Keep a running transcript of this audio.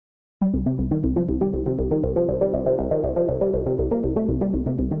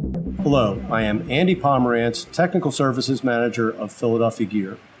Hello, I am Andy Pomerantz, Technical Services Manager of Philadelphia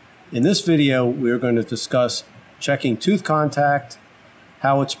Gear. In this video, we are going to discuss checking tooth contact,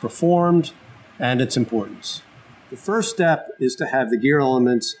 how it's performed, and its importance. The first step is to have the gear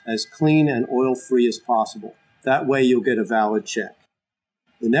elements as clean and oil-free as possible. That way you'll get a valid check.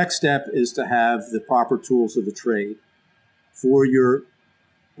 The next step is to have the proper tools of the trade. For your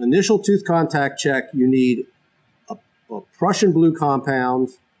initial tooth contact check, you need a Prussian blue compound.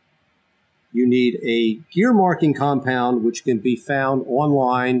 You need a gear marking compound, which can be found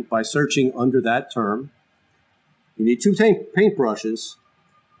online by searching under that term. You need 2 paint brushes.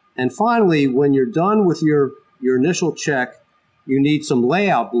 And finally, when you're done with your initial check, you need some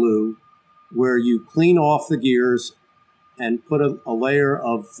layout blue where you clean off the gears and put a layer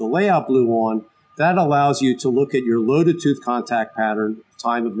of the layout blue on. That allows you to look at your loaded tooth contact pattern at the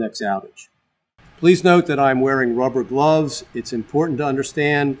time of next outage. Please note that I'm wearing rubber gloves. It's important to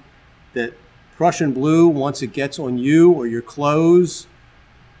understand that Prussian blue, once it gets on you or your clothes,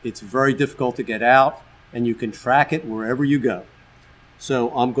 it's very difficult to get out, and you can track it wherever you go.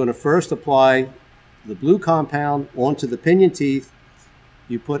 So I'm going to first apply the blue compound onto the pinion teeth.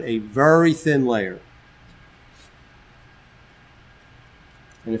 You put a very thin layer.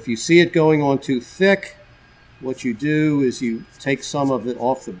 And if you see it going on too thick, what you do is you take some of it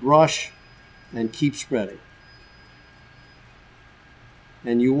off the brush and keep spreading.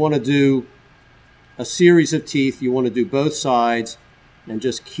 And you want to do a series of teeth. You want to do both sides and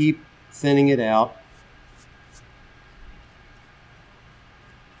just keep thinning it out.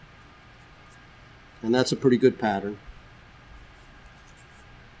 And that's a pretty good pattern.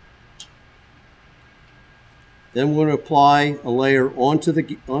 Then we're going to apply a layer onto the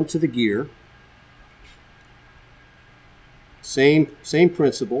gear. Same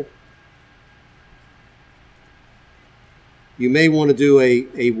principle. You may want to do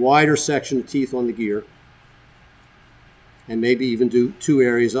a wider section of teeth on the gear, and maybe even do 2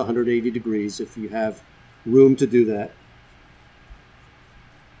 areas 180 degrees if you have room to do that.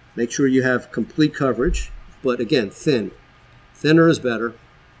 Make sure you have complete coverage, but again, thin. Thinner is better.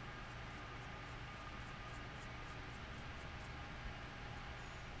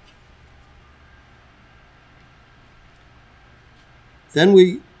 Then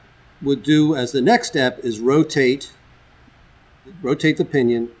we would do, as the next step, is rotate the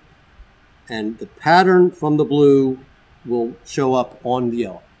pinion, and the pattern from the blue will show up on the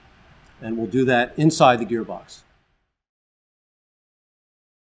yellow. And we'll do that inside the gearbox.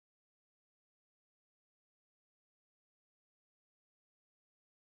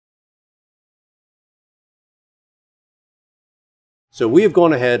 So we have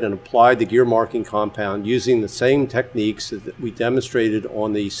gone ahead and applied the gear marking compound using the same techniques that we demonstrated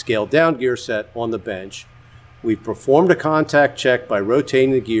on the scaled down gear set on the bench. We've performed a contact check by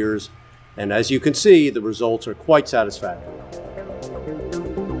rotating the gears, and as you can see, the results are quite satisfactory.